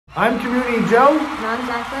I'm Community Joe. And I'm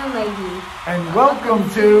Jacqueline Leahy. And welcome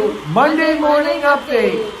to Monday Morning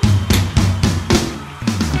Update.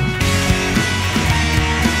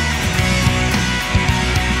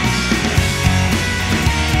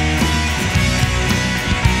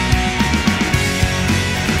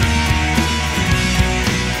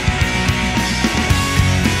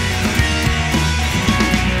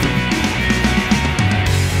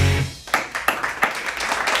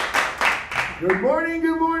 Good morning,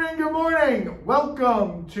 good morning, good morning.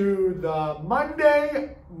 Welcome to the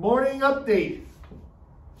Monday Morning Update.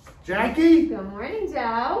 Jackie? Good morning,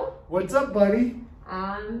 Joe. What's up, buddy?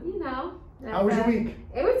 How was your week?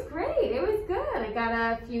 It was great. It was good. I got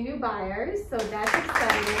a few new buyers, so that's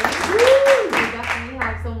exciting. Woo! We definitely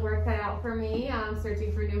have some work cut out for me. I'm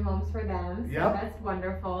searching for new homes for them. So Yep. that's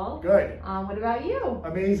wonderful. Good. What about you?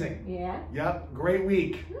 Amazing. Yeah. Yep, great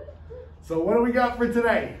week. So what do we got for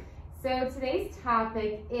today? So today's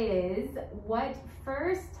topic is what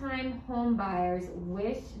first-time home buyers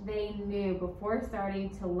wish they knew before starting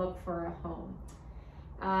to look for a home.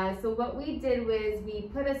 So what we did was we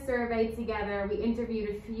put a survey together. We interviewed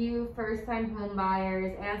a few first-time home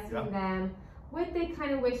buyers, asking them what they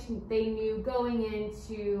kind of wish they knew going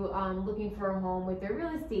into looking for a home with their real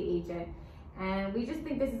estate agent. And we just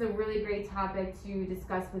think this is a really great topic to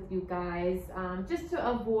discuss with you guys, just to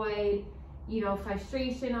avoid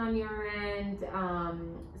frustration on your end.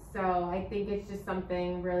 So I think it's just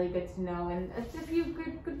something really good to know, and it's a few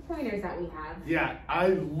good pointers that we have. Yeah, I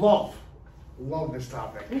love this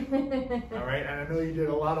topic. All right, and I know you did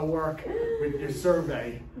a lot of work with your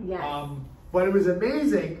survey. Yes. But it was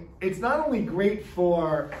amazing. It's not only great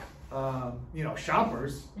for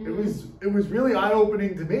shoppers. Mm-hmm. It was really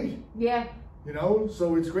eye-opening to me. Yeah.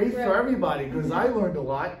 So it's great for everybody because I learned a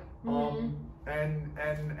lot. And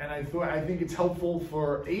I think it's helpful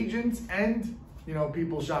for agents and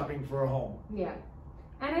people shopping for a home. Yeah,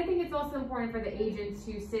 and I think it's also important for the agent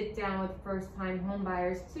to sit down with first-time home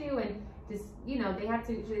buyers too, and just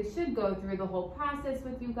they should go through the whole process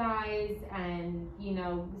with you guys, and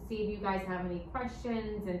see if you guys have any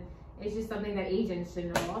questions, and it's just something that agents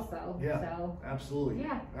should know also. Yeah. So absolutely.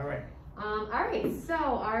 yeah. All right. All right, so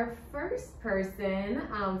our first person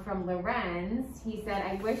from Lorenz, he said,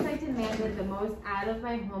 I wish I demanded the most out of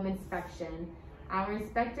my home inspection. Our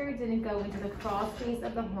inspector didn't go into the crawl space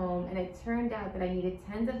of the home, and it turned out that I needed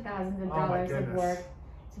tens of thousands of dollars of work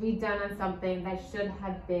to be done on something that should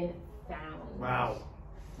have been found. Wow.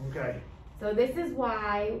 Okay. So this is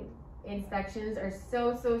why inspections are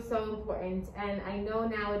so important, and I know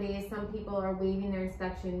nowadays some people are waiving their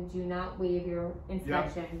inspection. Do not waive your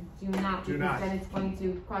inspection. Yep. Do not, because then it's going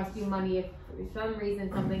to cost you money if for some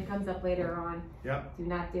reason something comes up later on. Yep. Do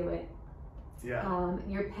not do it. Yeah.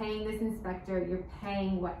 You're paying this inspector, you're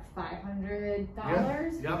paying what, $500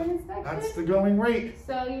 yep. for an inspection? That's the going rate.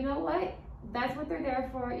 So you know what? That's what they're there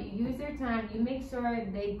for. You use their time, you make sure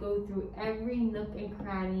they go through every nook and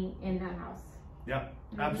cranny in that house. Yep,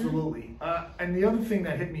 absolutely. And the other thing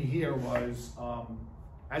that hit me here was,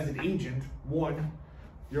 as an agent, one,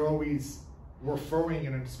 you're always referring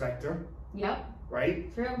an inspector. Yep.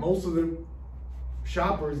 Right? True. Most of the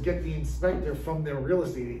shoppers get the inspector from their real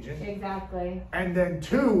estate agent. Exactly. And then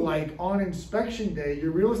two, like on inspection day,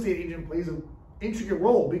 your real estate agent plays an intricate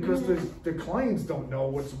role because the clients don't know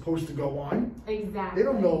what's supposed to go on. Exactly. They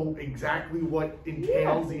don't know exactly what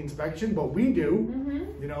entails the inspection, but we do.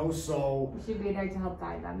 So you should be there to help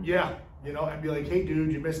guide them. Yeah, and be like, hey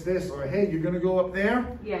dude, you missed this, or hey, you're gonna go up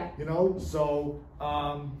there. Yeah. So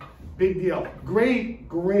big deal. Great.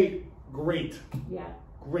 Yeah.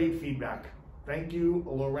 Great feedback. Thank you,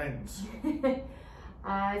 Lorenz.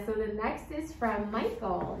 So the next is from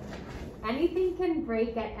Michael. Anything can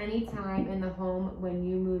break at any time in the home when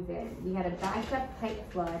you move in. We had a backup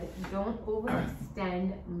pipe flood. Don't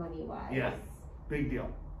overextend money-wise. Yeah, big deal.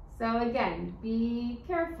 So again, be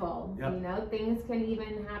careful. Yep. Things can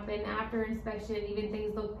even happen after inspection. Even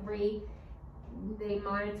things look great. They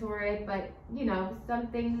monitor it, but some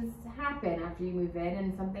things happen after you move in,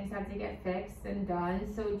 and some things have to get fixed and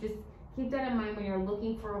done. So just keep that in mind when you're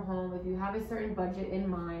looking for a home. If you have a certain budget in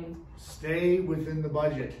mind, stay within the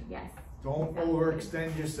budget. Yes. Don't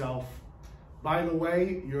overextend yourself. By the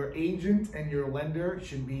way, your agent and your lender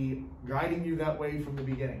should be guiding you that way from the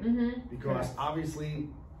beginning. Because obviously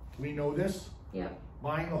we know this. Yep.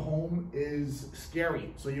 Buying a home is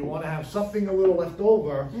scary. So you want to have something a little left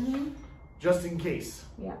over just in case.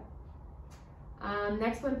 Yeah.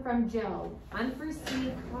 Next one from Joe.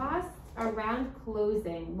 Unforeseen costs around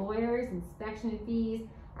closing, lawyers, inspection fees.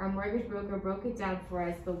 Our mortgage broker broke it down for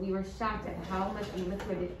us, but we were shocked at how much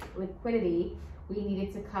liquidity we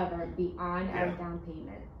needed to cover beyond our down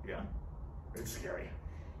payment. Yeah, it's scary.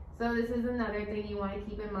 So this is another thing you want to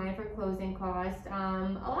keep in mind for closing costs. A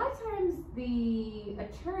lot of times the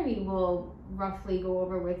attorney will roughly go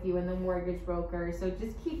over with you and the mortgage broker. So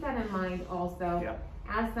just keep that in mind also. Yeah.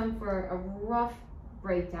 Ask them for a rough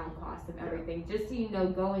breakdown cost of everything, just so you know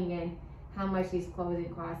going in how much these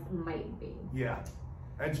closing costs might be. Yeah,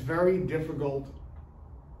 it's very difficult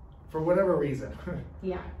for whatever reason.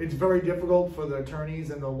 Yeah. It's very difficult for the attorneys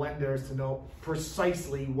and the lenders to know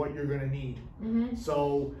precisely what you're going to need.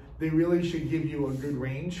 So they really should give you a good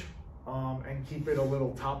range and keep it a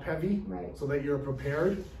little top heavy, right, so that you're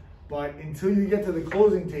prepared. But until you get to the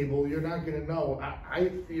closing table, you're not going to know. I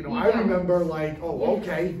remember like, oh,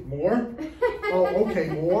 okay, more. Oh, okay,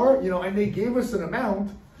 more. And they gave us an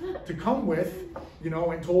amount to come with,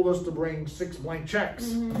 and told us to bring 6 blank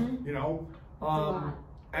checks.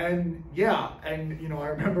 And yeah, and I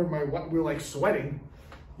remember we were like sweating,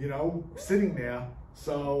 sitting there.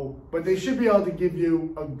 So, but they should be able to give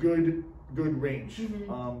you a good range.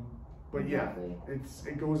 But exactly. Yeah,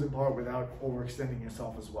 it goes in part without overextending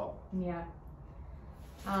yourself as well. Yeah.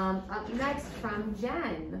 Up next from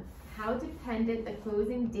Jen. How dependent the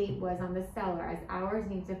closing date was on the seller, as ours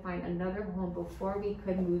need to find another home before we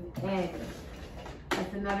could move in.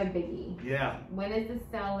 That's another biggie. Yeah. When is the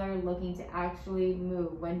seller looking to actually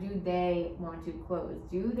move? When do they want to close?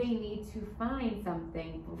 Do they need to find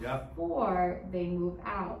something before they move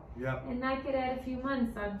out? Yep. And that could add a few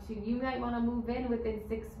months onto, you might want to move in within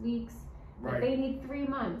 6 weeks, but they need 3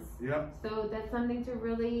 months. Yep. So that's something to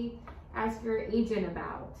really ask your agent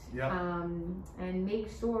about. Yep. And make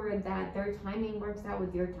sure that their timing works out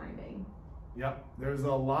with your timing. Yep. There's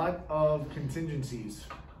a lot of contingencies.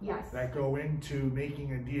 Yes. That go into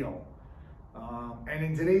making a deal. And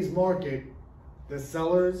in today's market, the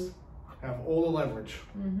sellers have all the leverage.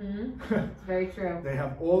 It's very true. They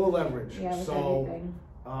have all the leverage. Yeah, with so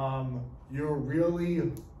everything. You're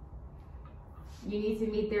really... You need to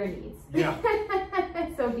meet their needs. Yeah.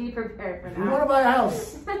 So be prepared for that. If you want to buy a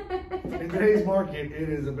house, in today's market, it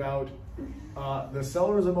is about the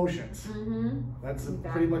seller's emotions. That's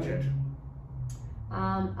pretty much it.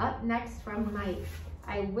 Up next from Mike.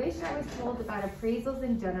 I wish I was told about appraisals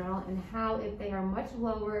in general and how if they are much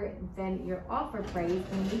lower than your offer price,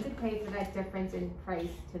 you need to pay for that difference in price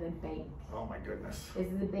to the bank. Oh my goodness.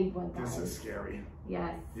 This is a big one, guys. This is scary.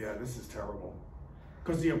 Yes. Yeah, this is terrible.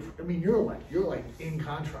 Because you're like in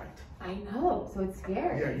contract. I know, so it's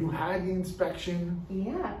scary. Yeah, you had the inspection.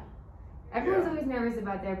 Yeah. Everyone's always nervous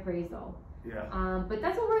about their appraisal. Yeah. But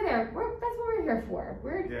that's what we're there. That's what we're here for.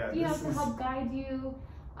 We're to help guide you.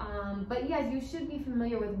 But yes, you should be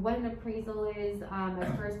familiar with what an appraisal is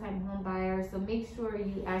as first-time home buyer. So make sure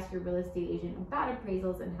you ask your real estate agent about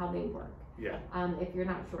appraisals and how they work. Yeah. If you're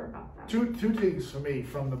not sure about that. Two things for me.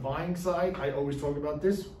 From the buying side, I always talk about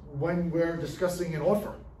this when we're discussing an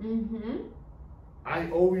offer.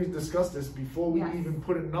 I always discuss this before we even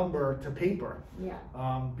put a number to paper. Yeah.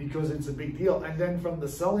 Because it's a big deal. And then from the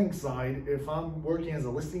selling side, if I'm working as a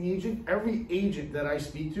listing agent, every agent that I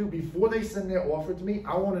speak to, before they send their offer to me,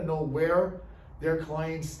 I want to know where their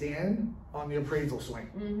clients stand on the appraisal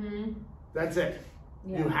swing. That's it.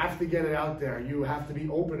 Yeah. You have to get it out there. You have to be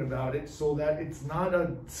open about it so that it's not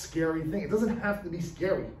a scary thing. It doesn't have to be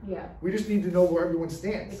scary. Yeah. We just need to know where everyone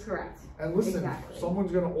stands. Correct. And listen,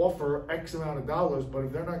 someone's going to offer X amount of dollars, but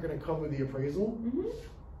if they're not going to cover the appraisal,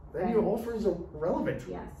 then your offers are relevant.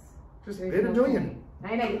 Yes. Just bid $1 million.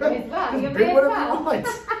 I know. You may as well. You bid whatever you want.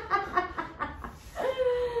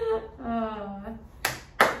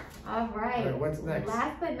 All right. What's next?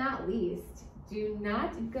 Last but not least, do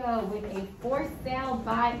not go with a for sale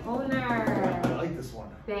by owner. I like this one.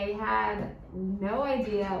 They have no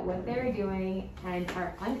idea what they're doing and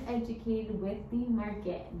are uneducated with the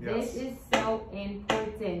market. This is so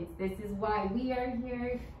important. This is why we are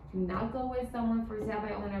here. Do not go with someone for sale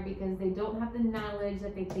by owner because they don't have the knowledge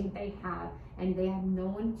that they think they have and they have no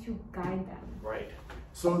one to guide them. Right.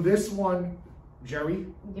 So this one, Jerry.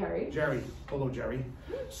 Hello, Jerry.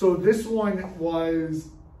 So this one was,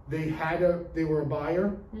 they were a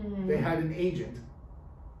buyer, they had an agent,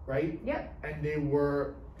 right? Yep. And they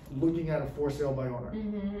were looking at a for sale by owner.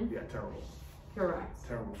 Yeah, terrible. Correct.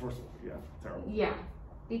 Terrible. First of all, terrible. Yeah,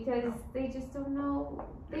 because they just don't know.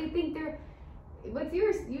 They think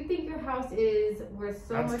you think your house is worth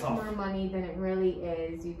so much more money than it really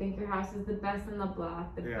is. You think your house is the best on the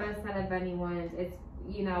block, the best out of anyone. It's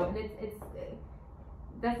and it's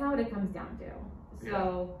that's not what it comes down to.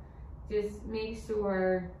 So just make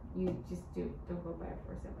sure you just don't go buy a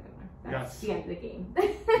for sale by owner. That's the end of the game.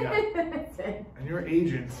 That's it. And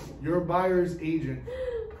your buyer's agent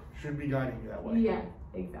should be guiding you that way. Yeah,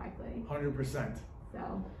 exactly. 100%.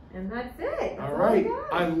 So, and that's it. That's all right.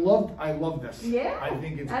 I love this. Yeah. I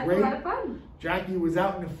think it's that's great. a lot of fun. Jackie was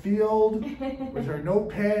out in the field with her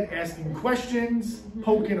notepad, asking questions,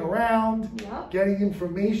 poking around, getting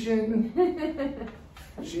information.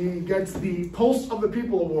 She gets the Pulse of the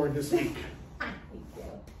People Award this week. Thank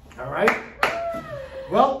you. All right.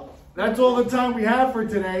 Well, that's all the time we have for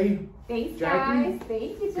today. Thanks, Jackie. guys.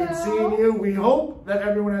 Thank you, Joe. Good seeing you. We hope that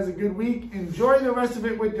everyone has a good week. Enjoy the rest of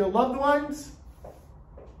it with your loved ones.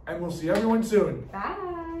 And we'll see everyone soon.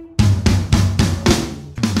 Bye.